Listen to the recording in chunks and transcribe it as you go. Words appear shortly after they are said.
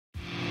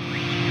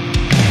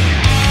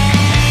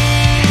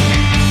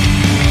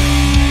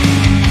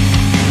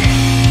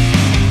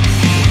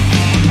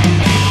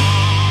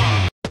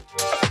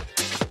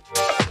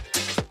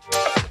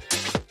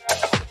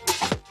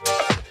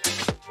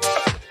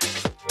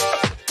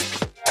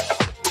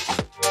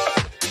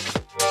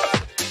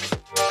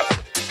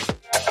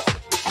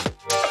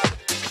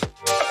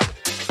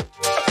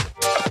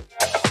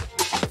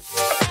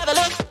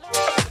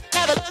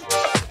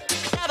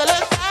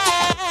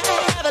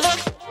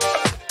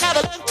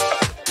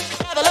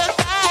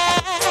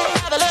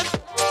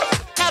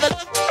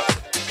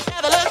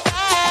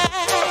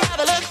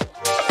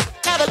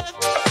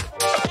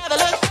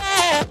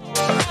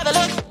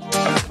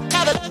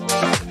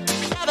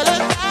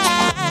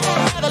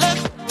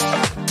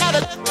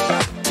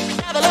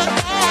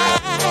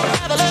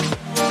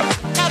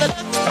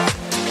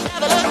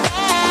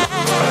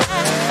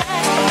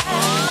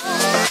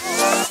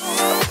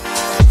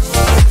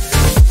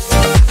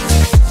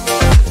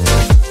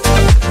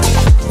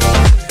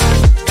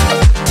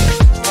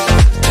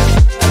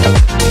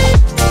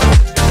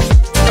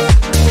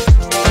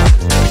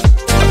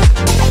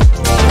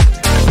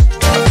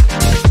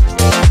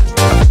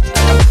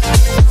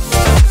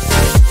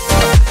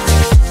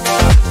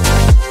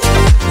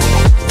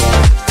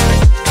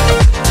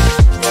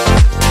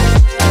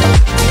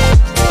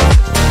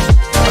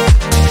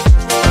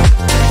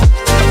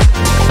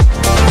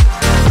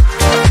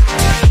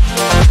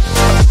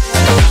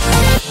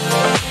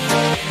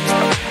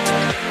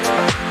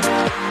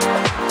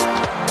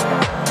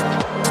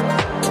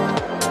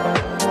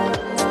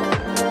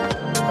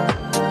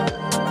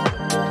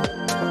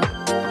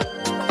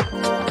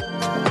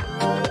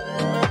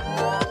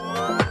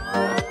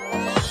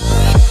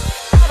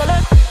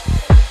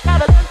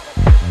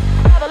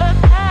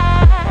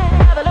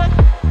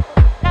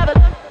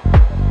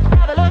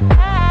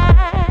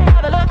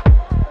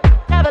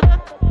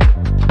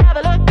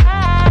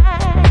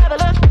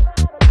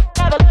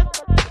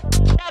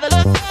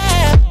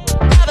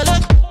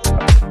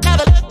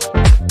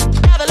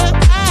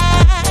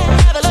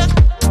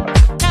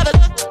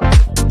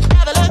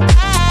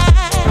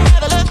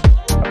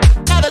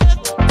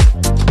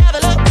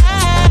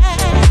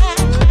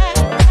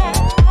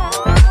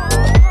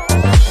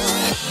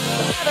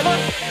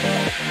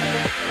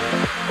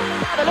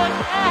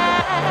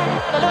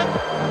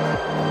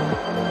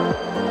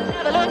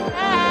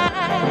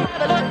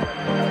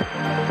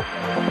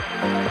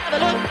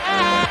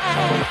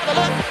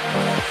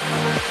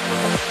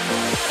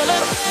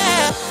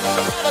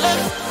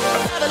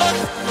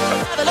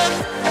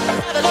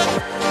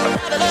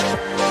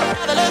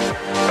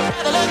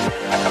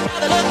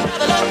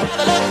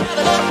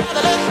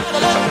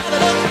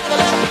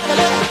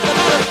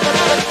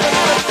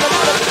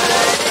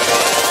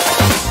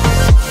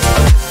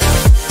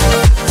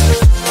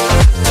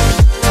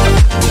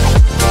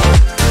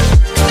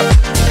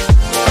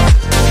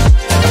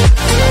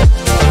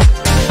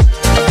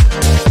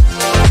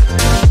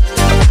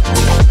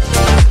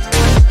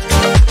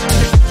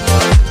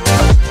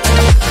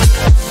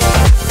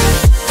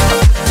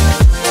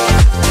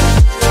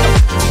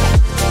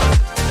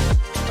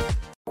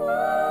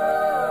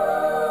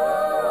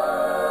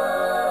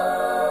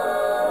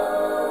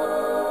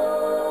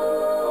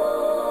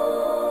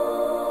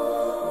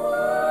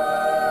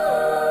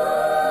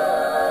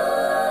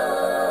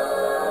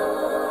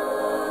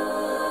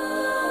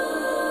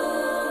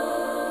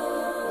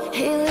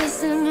Hey,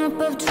 listen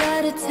up, I've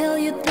tried to tell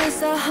you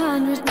this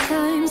 100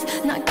 times.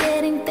 Not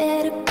getting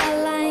better by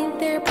lying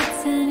there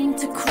pretending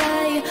to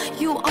cry.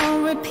 You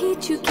on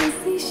repeat, you can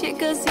see shit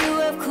cause you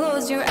have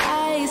closed your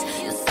eyes.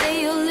 You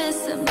say you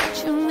listen,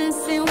 but you're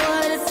missing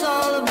what it's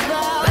all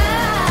about.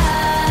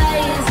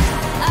 Rise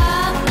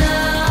up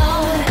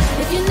now.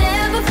 If you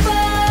never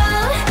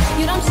fall,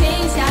 you don't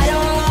change at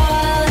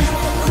all.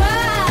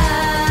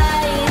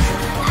 Cry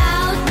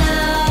out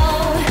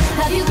now.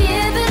 Have you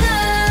given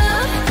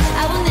up?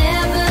 I will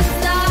never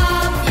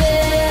stop,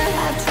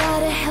 yeah. I try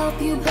to help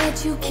you, but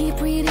you keep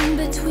reading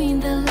between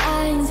the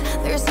lines.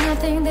 There's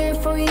nothing there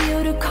for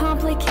you to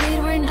complicate,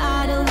 we're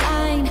not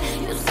aligned.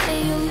 You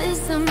say you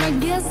listen, but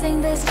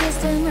guessing that's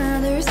just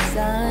another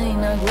sign.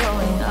 Not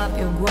growing up,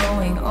 you're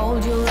growing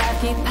old, your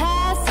life keep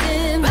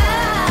passing.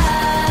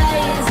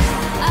 Rise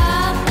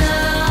up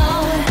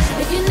now.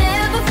 If you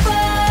never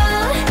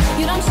fall,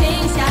 you don't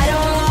change at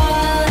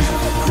all.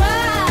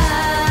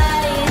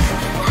 Cry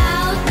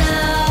out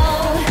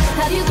now.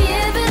 Have you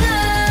given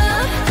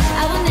up?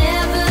 I will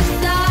never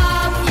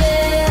stop,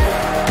 yeah.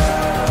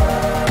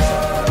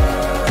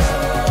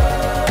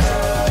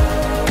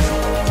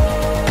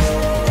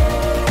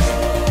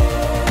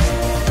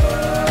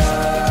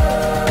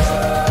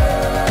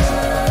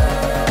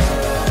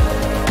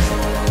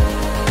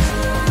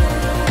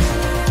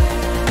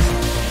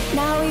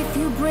 Now if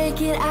you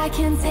break it, I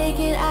can take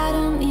it, I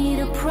don't need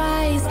a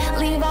prize.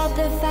 Leave out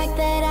the fact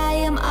that I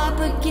am up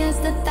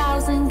against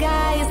 1,000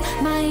 guys.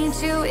 My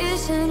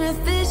intuition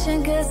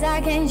efficient cause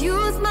I can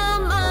use my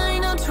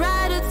mind. Don't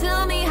try to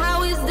tell me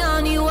how it's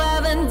done, you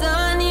haven't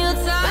done your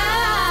time.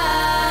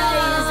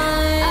 Rise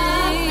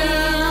up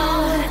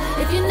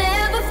now. If you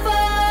never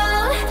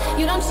fall,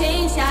 you don't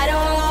change at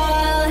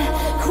all.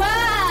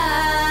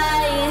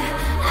 Cry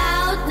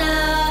out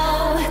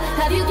now.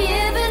 Have you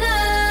given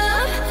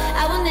up?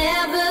 I will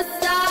never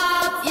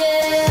stop,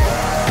 yeah.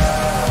 Rise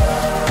up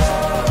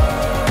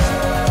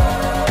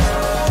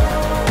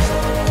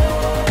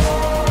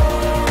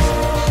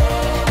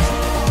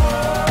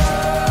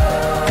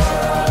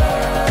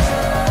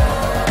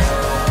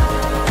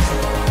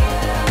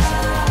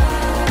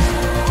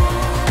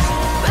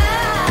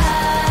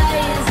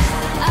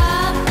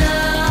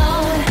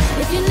now.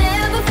 If you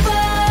never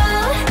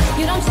fall,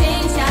 you don't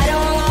change at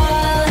all.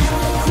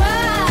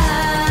 Cry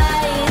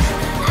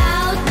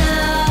out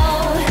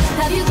now.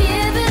 Have you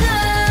given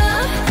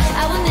up?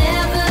 I will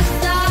never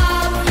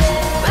stop,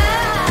 yeah.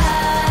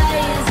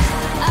 Rise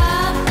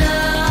up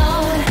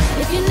now.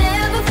 If you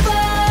never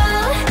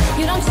fall,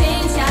 you don't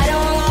change at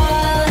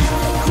all.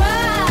 Cry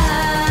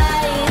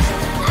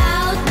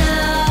out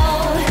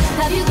now.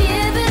 Have you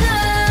given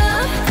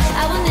up?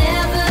 I will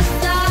never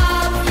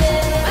stop,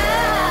 yeah.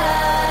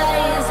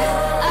 Rise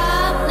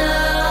up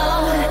now.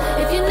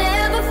 If you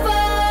never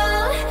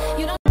fall,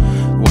 you don't.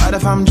 What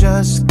if I'm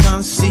just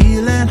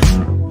concealing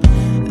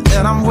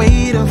that I'm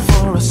waiting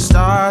for a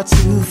star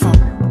to fall?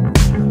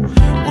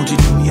 Won't you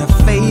do me a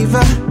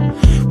favor?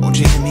 Won't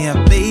you hit me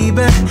up,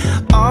 baby?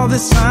 All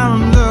this time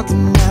I'm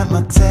looking at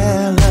my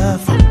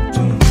telephone,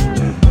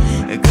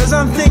 cause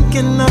I'm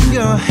thinking of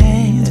your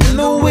hands and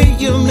the way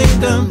you make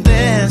them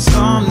dance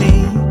on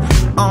me,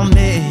 on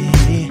me.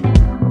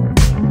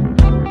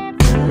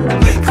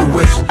 Make a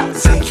wish,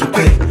 take your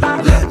pick,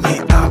 let me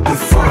out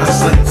before I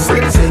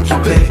slip. Take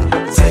your pick,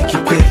 take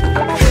your pick.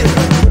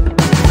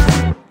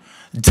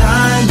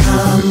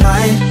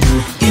 Dynamite,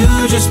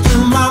 you just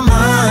blew my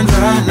mind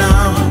right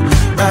now,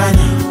 right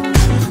now,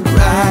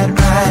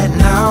 right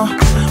now.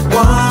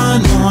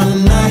 One more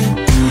night,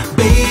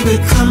 baby,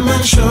 come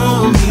and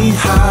show me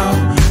how,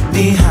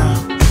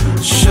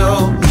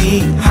 show me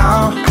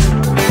how.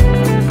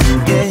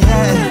 Yeah,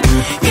 yeah,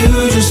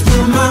 you just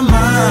blew my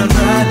mind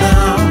right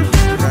now.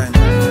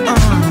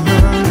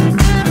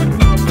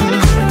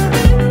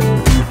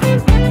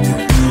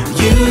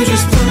 You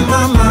just blew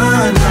my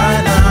mind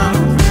right now.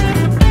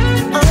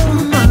 Oh,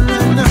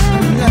 no,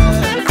 yeah.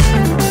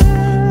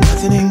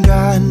 Nothing ain't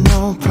got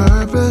no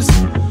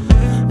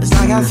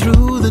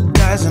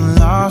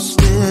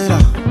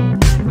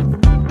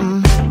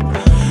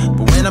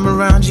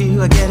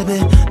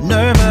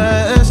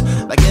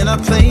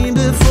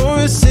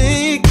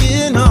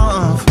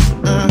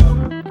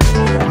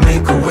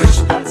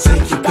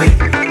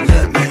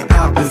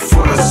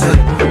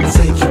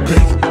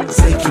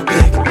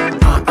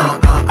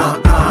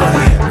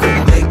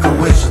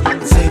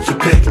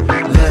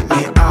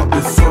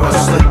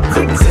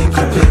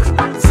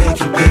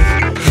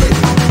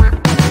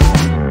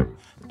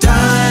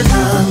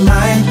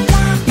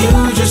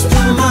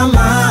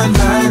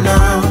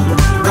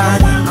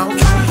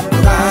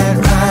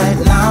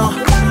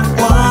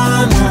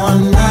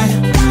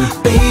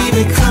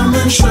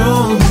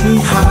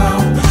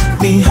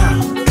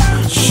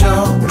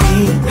show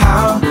me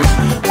how.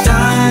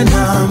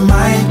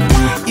 Dynamite,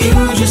 you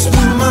just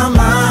blew my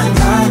mind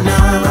right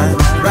now,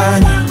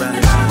 right now.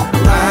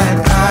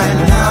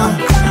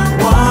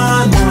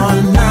 One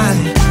more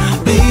night,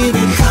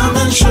 baby, come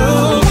and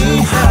show me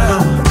how,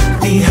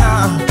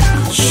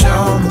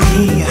 show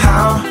me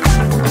how.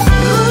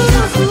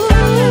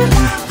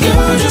 You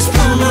just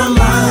blew my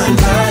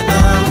mind right now.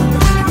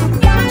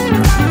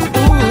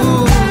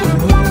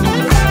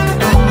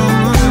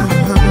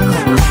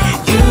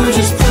 You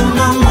just blew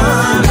my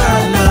mind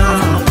right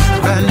now,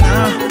 right now.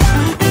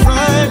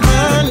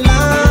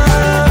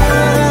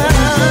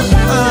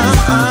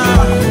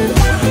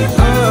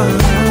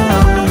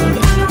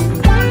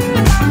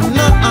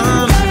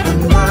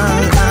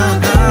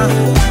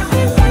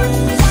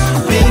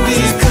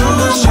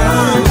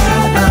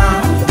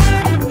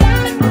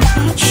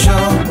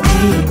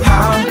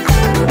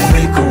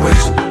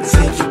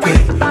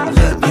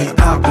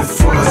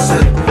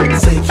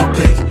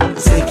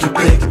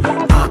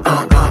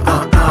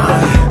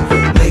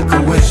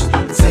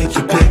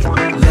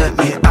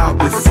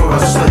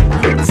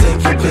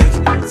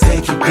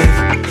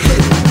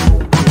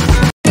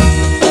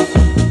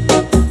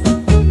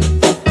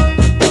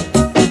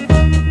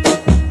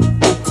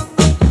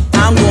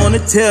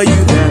 Tell you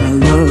that I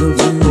love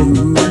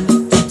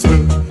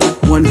you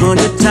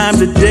 100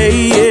 times a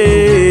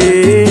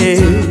day.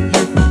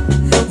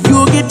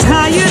 You'll get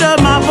tired of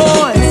my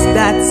voice,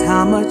 that's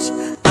how much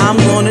I'm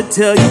gonna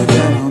tell you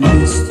that I'll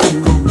miss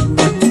you.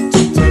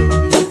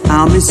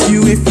 I'll miss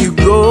you if you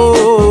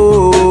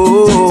go.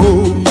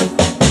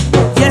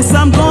 Yes,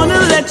 I'm gonna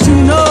let you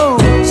know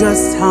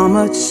just how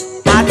much.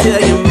 I tell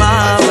your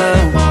mama,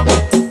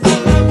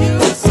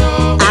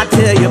 I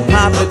tell your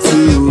papa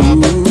too.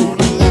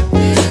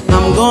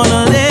 I'm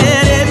gonna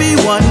let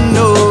everyone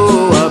know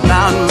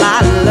about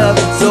my love,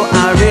 so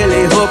I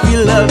really hope you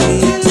love me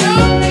too.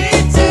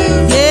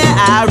 Yeah, I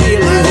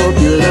really hope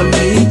you love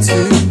me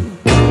too.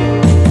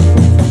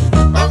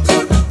 I'm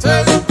gonna tell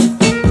you,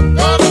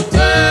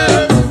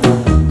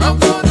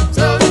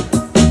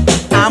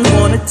 I'm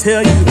gonna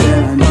tell you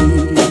that I need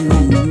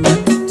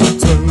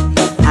you.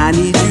 I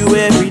need you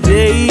every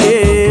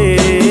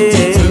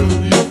day.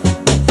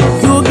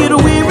 You'll get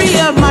weary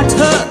of my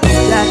touch,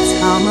 that's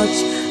how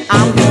much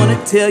I'm gonna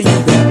tell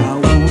you that I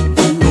want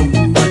you.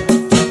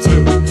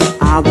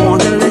 I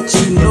wanna let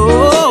you know,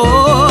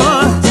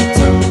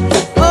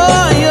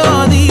 oh,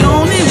 you're the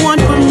only one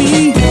for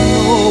me,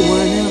 no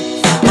one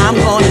else. I'm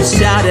gonna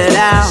shout it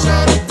out,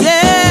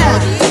 yeah,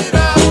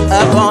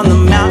 up on the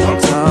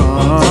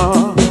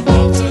mountaintop.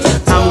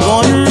 I'm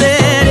gonna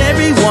let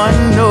everyone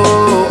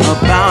know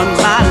about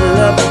my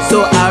love, so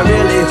I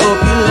really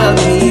hope you love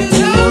me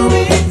too.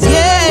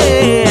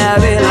 Yeah, I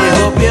really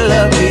hope you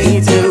love me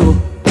too.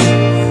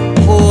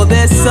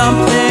 There's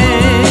something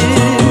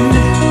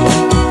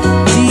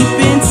deep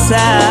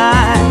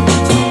inside,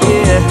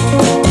 yeah,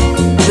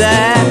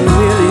 that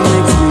really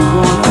makes me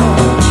wanna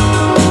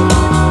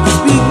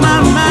speak my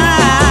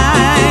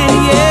mind,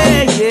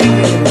 yeah, yeah.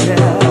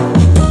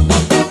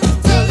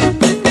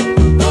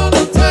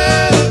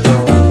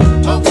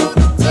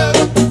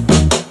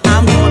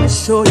 I'm gonna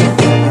show you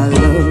that I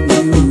love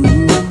you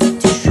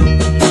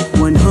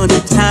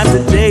 100 times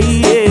a day,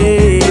 yeah.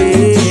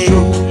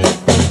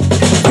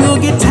 You'll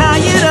get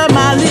tired of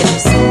my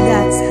lips,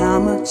 that's how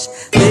much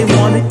they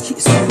wanna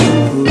kiss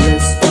you,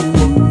 caress you,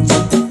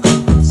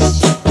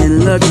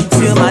 and love you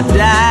till my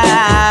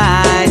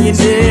dying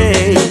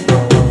day.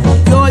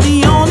 You're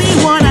the only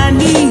one I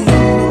need,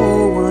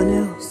 no one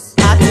else.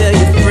 I tell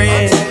your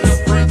friends,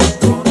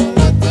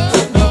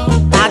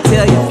 I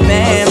tell your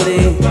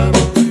family,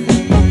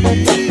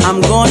 I'm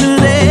gonna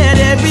let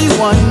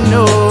everyone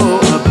know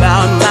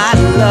about my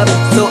love,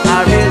 so I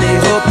really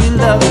hope you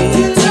love me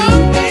too.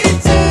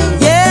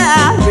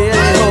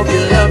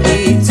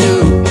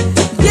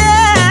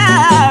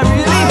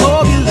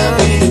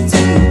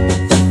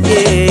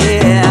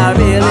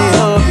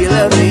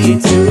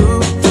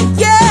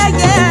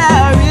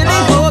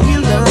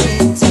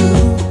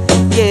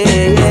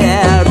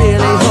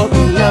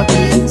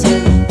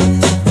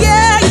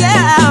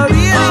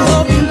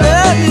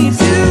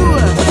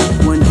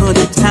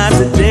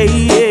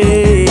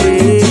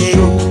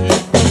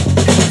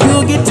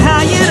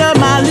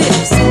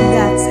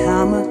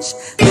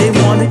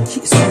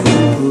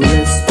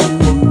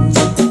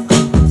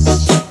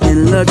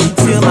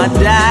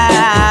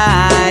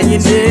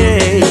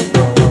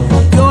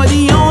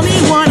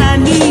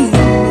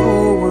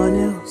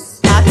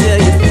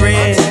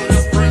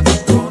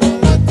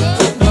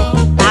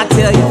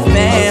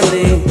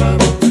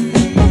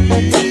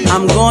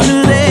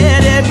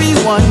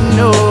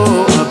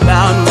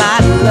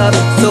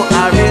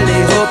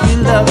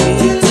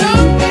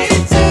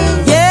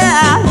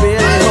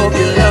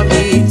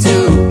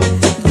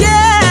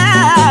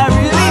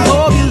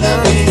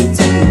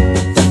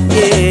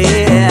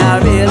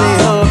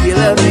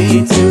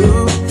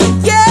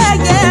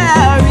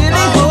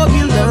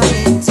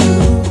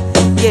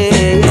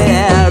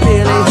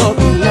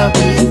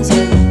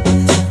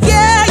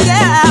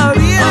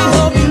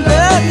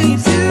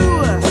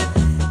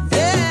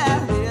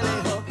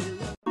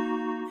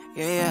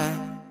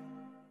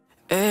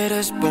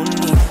 eres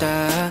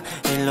bonita,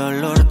 el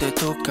olor de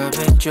tu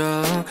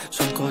cabello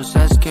son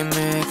cosas que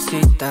me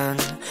excitan.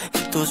 Y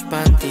tus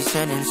panties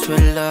en el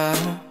suelo,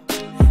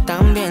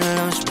 también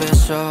los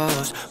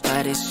besos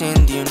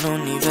parecen de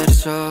un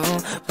universo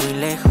muy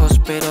lejos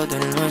pero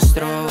del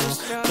nuestro,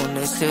 con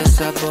ese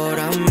sabor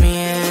a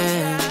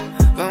miel.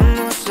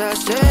 Vamos a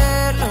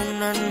hacerlo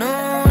una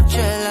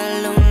noche, la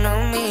luna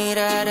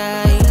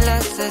mirará y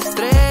las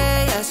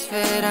estrellas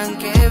verán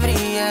que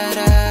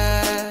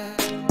brillará.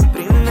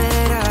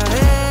 Primera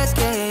vez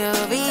que yo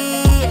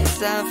vi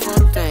esa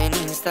foto en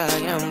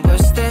Instagram,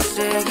 pues te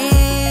seguí,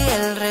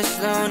 el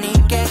resto ni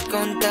que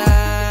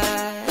contar.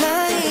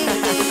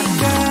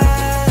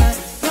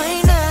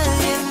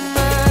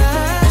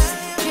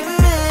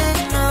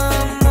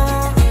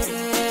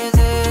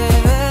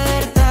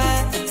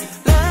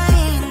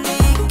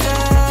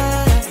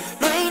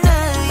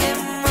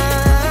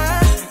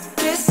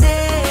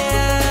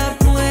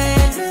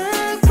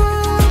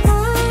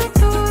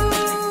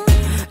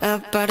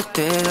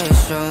 Aparte de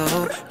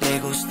eso, le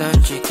gustan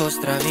chicos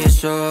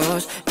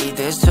traviesos y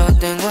de eso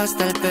tengo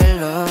hasta el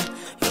pelo.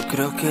 Yo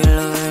creo que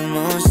lo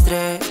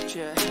demostré.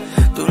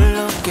 Tú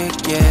lo que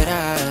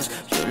quieras,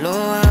 yo lo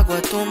hago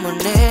a tu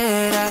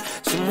manera.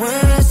 Si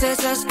mueves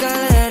esas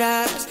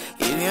caderas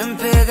y bien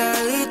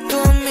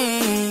pegadito a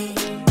mí.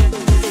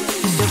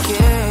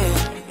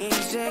 Y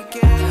sé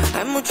que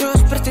hay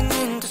muchos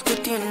pretendientes que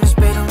tienes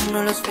pero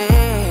no los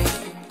ves,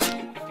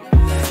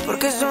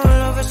 porque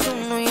solo ves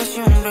uno y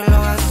ese hombre lo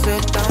hace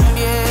tan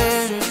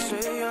bien.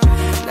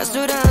 Las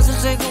horas son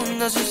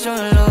segundos y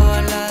solo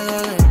al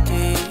lado de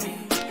ti,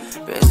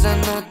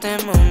 besándote,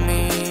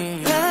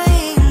 mami. La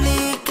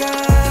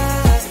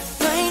indicada,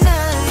 no hay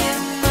nadie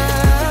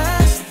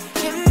más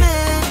que me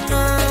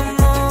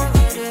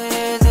enamore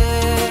de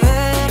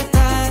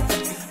verdad.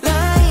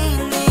 La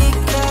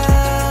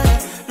indicada,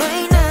 no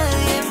hay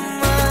nadie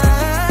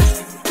más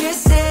que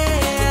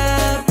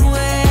sea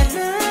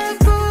buena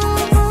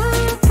como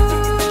tú.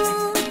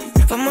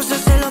 Vamos a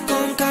hacerlo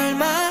con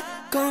calma,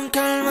 con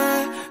calma,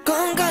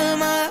 con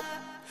calma.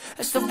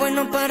 Esto es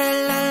bueno para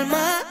el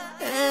alma,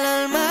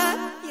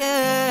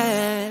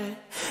 yeah.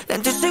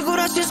 Lento y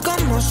seguro, así es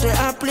como se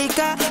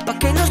aplica, pa'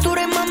 que nos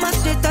dure,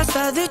 mamacita,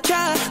 esta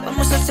dicha.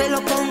 Vamos a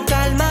hacerlo con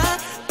calma,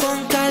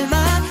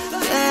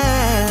 yeah.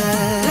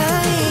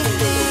 La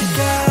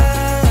indicada,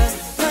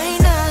 no hay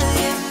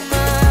nadie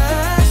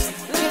más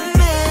que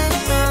me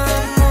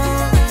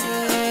enamore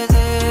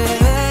de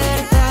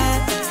verdad.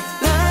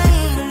 La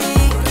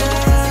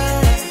indicada,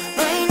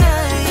 no hay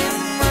nadie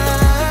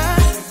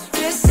más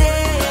que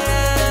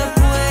sea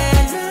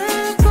buena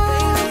como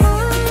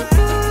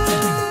tú.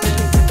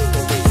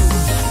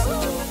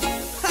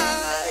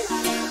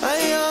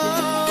 Ay,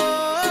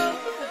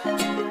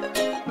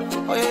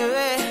 oye,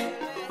 bebé,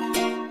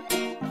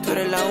 tú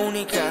eres la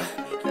única.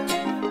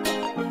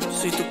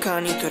 Soy tu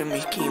Cani, tú eres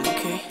mi Kim,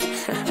 ¿ok?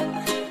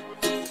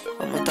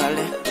 Vamos a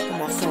darle,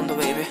 vamos a fondo,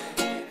 baby.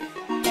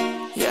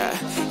 Yeah,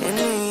 en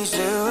mis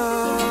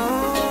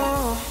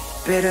dedos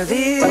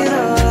perdidos,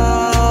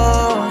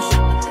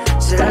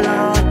 será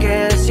lo que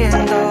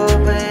siento,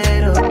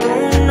 pero tú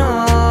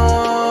no.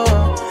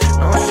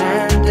 Nos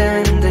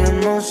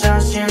entendemos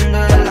haciendo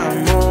el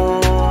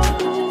amor.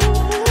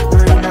 No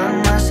hay nada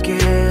más que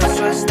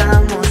eso,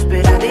 estamos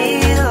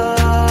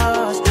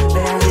perdidos,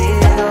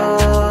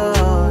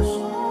 perdidos.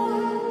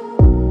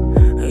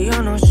 Y yo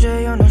no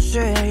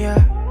sé ya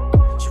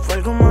si fue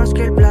algo más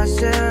que el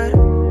placer,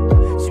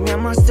 si me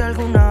amaste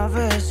alguna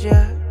vez,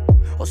 yeah,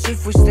 o si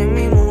fuiste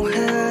mi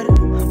mujer.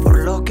 Por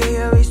lo que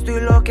yo he visto y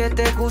lo que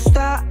te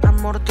gusta,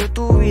 amor de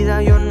tu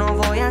vida yo no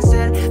voy a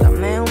hacer.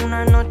 Dame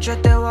una noche,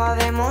 te voy a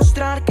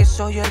demostrar que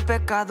soy el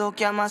pecado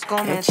que amas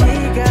cometer.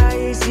 Chica,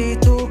 y si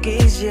tú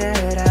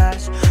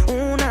quisieras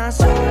una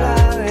sola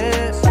vez